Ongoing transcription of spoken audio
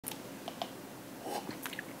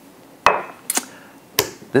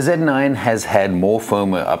The Z9 has had more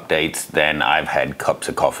firmware updates than I've had cups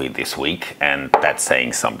of coffee this week, and that's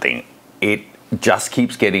saying something. It just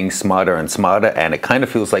keeps getting smarter and smarter, and it kind of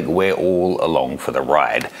feels like we're all along for the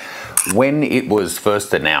ride. When it was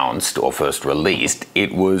first announced or first released,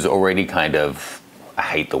 it was already kind of, I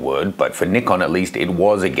hate the word, but for Nikon at least, it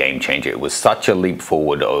was a game changer. It was such a leap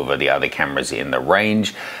forward over the other cameras in the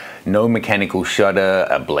range. No mechanical shutter,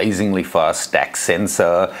 a blazingly fast stack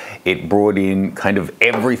sensor. It brought in kind of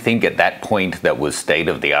everything at that point that was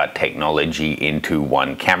state-of-the-art technology into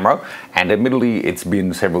one camera. And admittedly, it's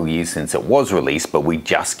been several years since it was released, but we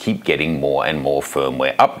just keep getting more and more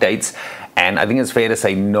firmware updates. And I think it's fair to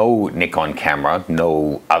say no Nikon camera,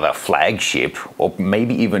 no other flagship, or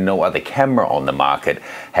maybe even no other camera on the market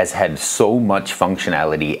has had so much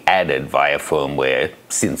functionality added via firmware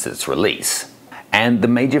since its release. And the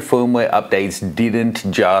major firmware updates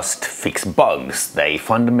didn't just fix bugs, they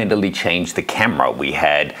fundamentally changed the camera. We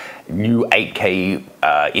had new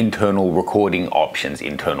 8K internal recording options,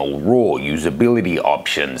 internal RAW, usability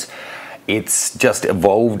options. It's just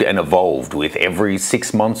evolved and evolved with every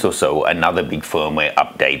 6 months or so another big firmware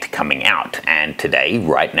update coming out. And today,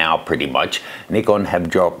 right now pretty much, Nikon have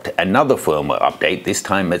dropped another firmware update. This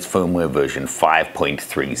time it's firmware version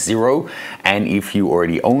 5.30. And if you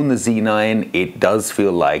already own the Z9, it does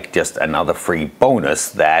feel like just another free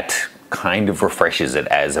bonus that kind of refreshes it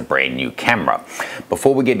as a brand new camera.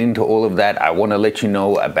 Before we get into all of that, I want to let you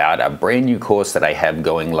know about a brand new course that I have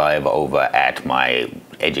going live over at my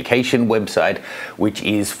education website, which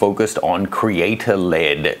is focused on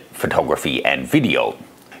creator-led photography and video.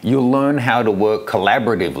 You'll learn how to work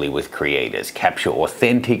collaboratively with creators, capture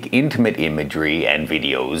authentic, intimate imagery and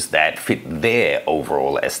videos that fit their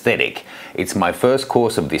overall aesthetic. It's my first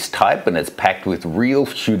course of this type, and it's packed with real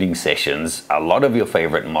shooting sessions, a lot of your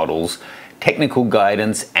favorite models, technical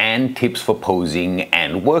guidance, and tips for posing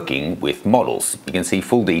and working with models. You can see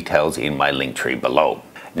full details in my link tree below.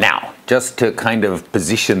 Now, just to kind of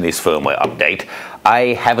position this firmware update,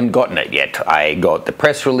 I haven't gotten it yet. I got the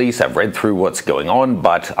press release, I've read through what's going on,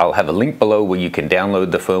 but I'll have a link below where you can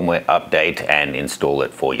download the firmware update and install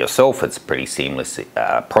it for yourself. It's a pretty seamless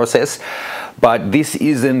process. But this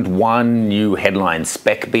isn't one new headline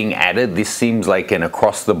spec being added. This seems like an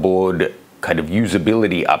across-the-board kind of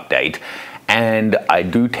usability update. And I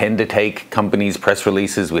do tend to take companies' press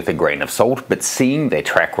releases with a grain of salt, but seeing their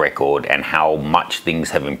track record and how much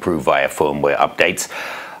things have improved via firmware updates,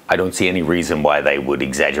 I don't see any reason why they would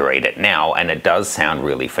exaggerate it now, and it does sound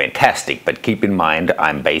really fantastic. But keep in mind,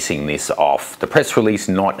 I'm basing this off the press release,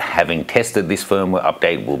 not having tested this firmware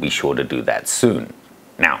update. We'll be sure to do that soon.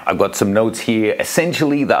 Now, I've got some notes here.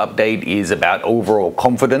 Essentially, the update is about overall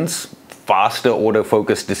confidence, faster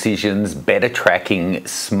autofocus decisions, better tracking,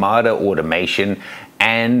 smarter automation,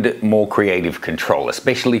 and more creative control,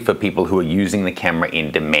 especially for people who are using the camera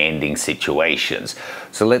in demanding situations.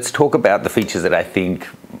 So let's talk about the features that I think,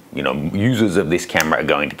 users of this camera are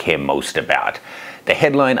going to care most about. The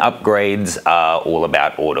headline upgrades are all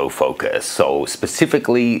about autofocus. So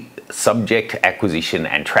specifically, subject acquisition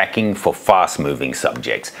and tracking for fast-moving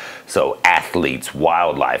subjects. So athletes,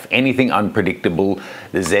 wildlife, anything unpredictable,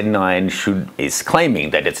 the Z9 is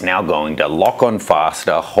claiming that it's now going to lock on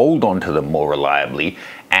faster, hold on to them more reliably,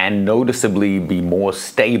 and noticeably be more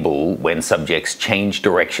stable when subjects change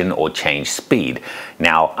direction or change speed.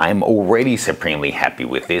 Now, I'm already supremely happy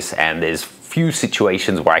with this, and there's few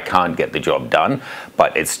situations where I can't get the job done,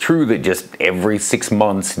 but it's true that just every 6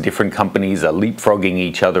 months, different companies are leapfrogging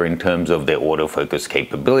each other in terms of their autofocus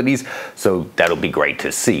capabilities, so that'll be great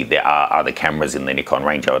to see. There are other cameras in the Nikon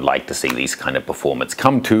range I would like to see these kind of performance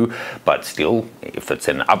come to, but still, if it's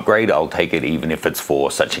an upgrade, I'll take it even if it's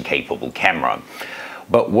for such a capable camera.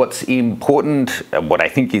 But what's important, what I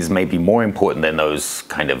think is maybe more important than those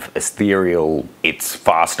kind of ethereal, it's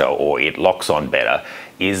faster or it locks on better,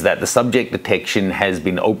 is that the subject detection has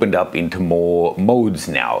been opened up into more modes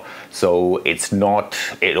now. So it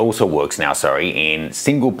also works now, in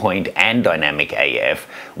single point and dynamic AF,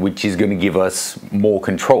 which is going to give us more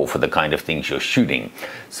control for the kind of things you're shooting.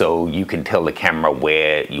 So you can tell the camera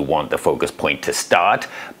where you want the focus point to start,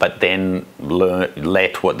 but then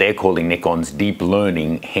let what they're calling Nikon's deep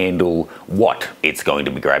learning handle what it's going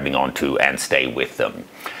to be grabbing onto and stay with them.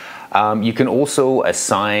 You can also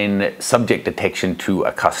assign subject detection to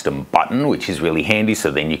a custom button, which is really handy, so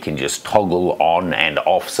then you can just toggle on and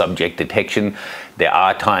off subject detection. There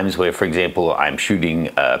are times where, for example, I'm shooting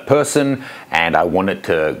a person and I want it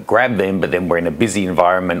to grab them, but then we're in a busy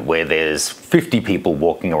environment where there's 50 people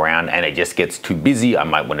walking around and it just gets too busy. I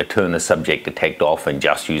might want to turn the subject detect off and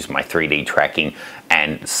just use my 3D tracking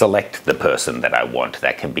and select the person that I want.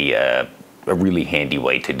 That can be a a really handy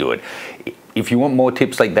way to do it. If you want more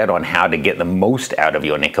tips like that on how to get the most out of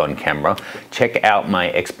your Nikon camera, check out my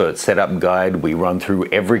expert setup guide. We run through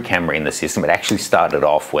every camera in the system. It actually started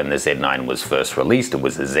off when the Z9 was first released. It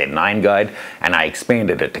was a Z9 guide, and I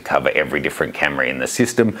expanded it to cover every different camera in the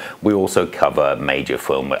system. We also cover major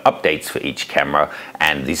firmware updates for each camera,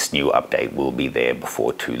 and this new update will be there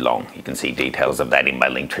before too long. You can see details of that in my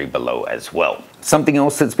link tree below as well. Something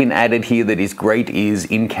else that's been added here that is great is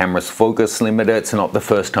in-camera's focus limiter. It's not the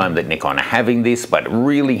first time that Nikon are having this, but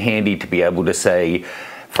really handy to be able to say,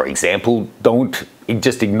 for example, don't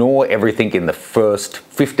just ignore everything in the first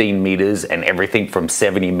 15 meters and everything from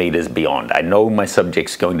 70 meters beyond. I know my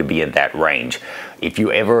subject's going to be in that range. If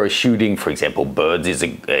you ever are shooting, for example, birds is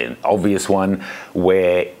an obvious one,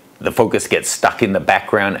 where the focus gets stuck in the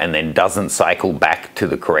background and then doesn't cycle back to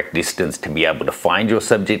the correct distance to be able to find your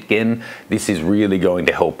subject again. This is really going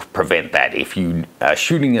to help prevent that. If you are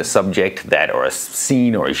shooting a subject that, or a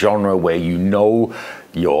scene or a genre where you know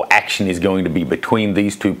your action is going to be between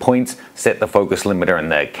these 2 points, set the focus limiter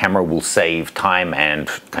and the camera will save time and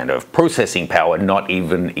kind of processing power, not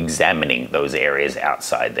even examining those areas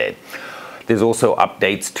outside there. There's also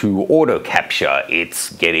updates to auto capture.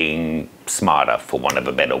 It's getting smarter, for want of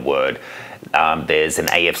a better word. There's an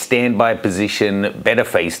AF standby position, better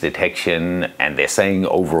face detection, and they're saying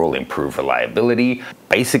overall improved reliability.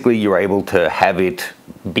 Basically, you're able to have it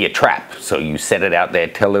be a trap. So you set it out there,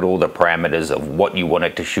 tell it all the parameters of what you want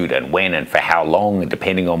it to shoot and when and for how long,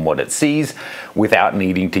 depending on what it sees, without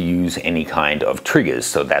needing to use any kind of triggers.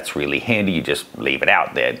 So that's really handy. You just leave it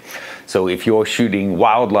out there. So if you're shooting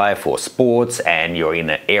wildlife or sports and you're in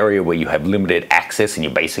an area where you have limited access and you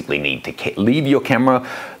basically need to leave your camera,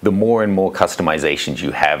 the more and more customizations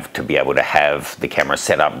you have to be able to have the camera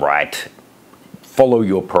set up right, follow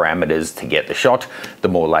your parameters to get the shot, the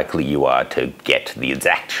more likely you are to get the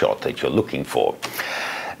exact shot that you're looking for.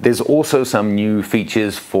 There's also some new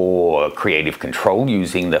features for creative control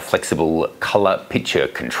using the flexible color picture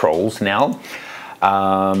controls now.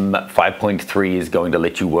 5.3 is going to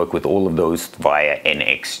let you work with all of those via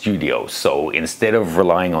NX Studio. So instead of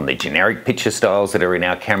relying on the generic picture styles that are in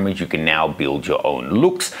our cameras, you can now build your own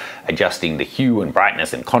looks, adjusting the hue and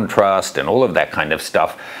brightness and contrast and all of that kind of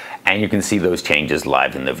stuff. And you can see those changes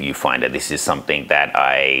live in the viewfinder. This is something that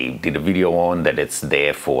I did a video on, that it's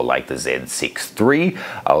there for like the Z6 III.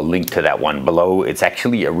 I'll link to that one below. It's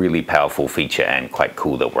actually a really powerful feature and quite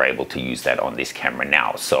cool that we're able to use that on this camera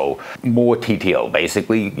now. So more TTL,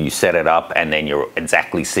 basically you set it up and then you're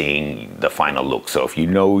exactly seeing the final look. So if you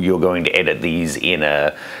know you're going to edit these in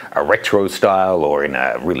a retro style or in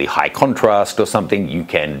a really high contrast or something, you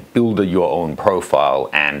can build your own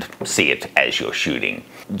profile and see it as you're shooting.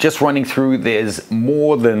 Just running through, there's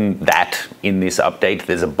more than that in this update.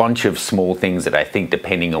 There's a bunch of small things that I think,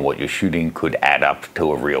 depending on what you're shooting, could add up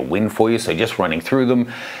to a real win for you. So just running through them,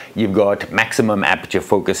 you've got maximum aperture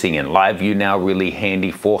focusing in live view now, really handy.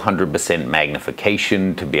 400%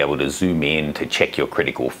 magnification to be able to zoom in to check your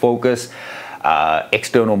critical focus.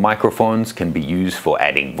 External microphones can be used for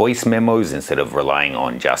adding voice memos instead of relying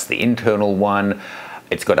on just the internal one.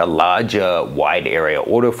 It's got a larger wide area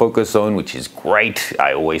autofocus zone, which is great.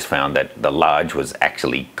 I always found that the large was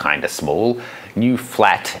actually kind of small. New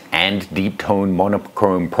flat and deep tone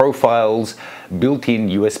monochrome profiles, built-in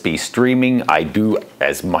USB streaming. I do,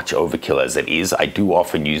 as much overkill as it is, I do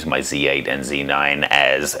often use my Z8 and Z9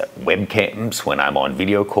 as webcams when I'm on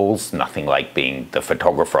video calls. Nothing like being the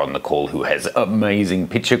photographer on the call who has amazing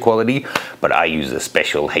picture quality, but I use a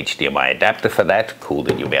special HDMI adapter for that. Cool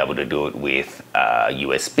that you'll be able to do it with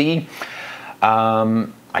USB.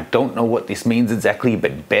 I don't know what this means exactly,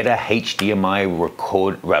 but better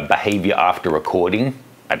HDMI behavior after recording.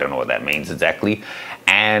 I don't know what that means exactly.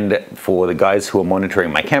 And for the guys who are monitoring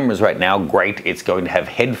my cameras right now, great, it's going to have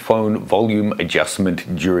headphone volume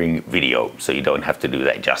adjustment during video, so you don't have to do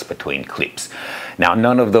that just between clips. Now,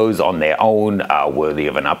 none of those on their own are worthy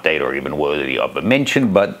of an update or even worthy of a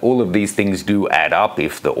mention, but all of these things do add up.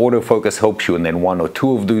 If the autofocus helps you and then one or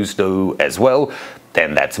two of those do as well,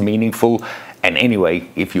 then that's meaningful. And anyway,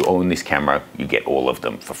 if you own this camera, you get all of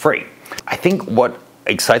them for free. I think what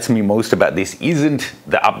excites me most about this isn't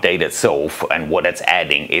the update itself and what it's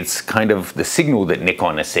adding. It's kind of the signal that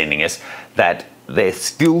Nikon is sending us that they're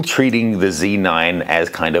still treating the Z9 as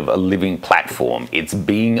kind of a living platform. It's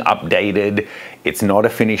being updated, it's not a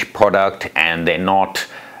finished product, and they're not,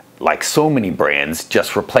 like so many brands,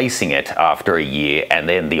 just replacing it after a year and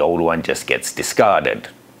then the old one just gets discarded.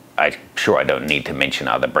 I'm sure I don't need to mention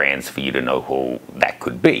other brands for you to know who that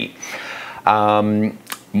could be.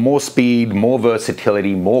 More speed, more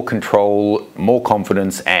versatility, more control, more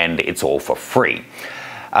confidence, and it's all for free.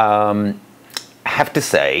 have to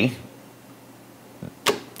say,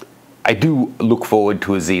 I do look forward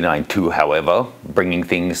to a Z9 II, however, bringing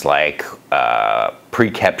things like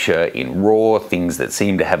pre-capture in RAW, things that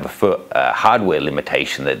seem to have a hardware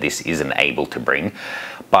limitation that this isn't able to bring.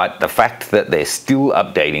 But the fact that they're still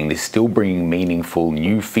updating, they're still bringing meaningful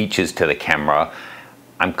new features to the camera,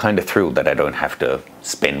 I'm kind of thrilled that I don't have to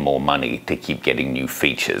spend more money to keep getting new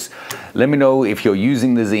features. Let me know if you're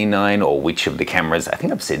using the Z9 or which of the cameras. I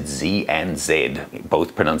think I've said Z and Z,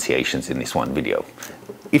 both pronunciations in this one video.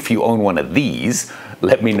 If you own one of these,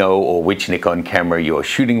 let me know, or which Nikon camera you're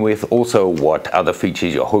shooting with. Also, what other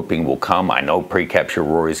features you're hoping will come. I know pre-capture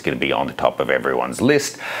RAW is going to be on the top of everyone's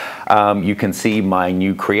list. You can see my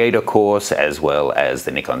new creator course, as well as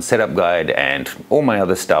the Nikon setup guide and all my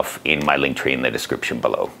other stuff in my link tree in the description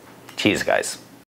below. Cheers, guys.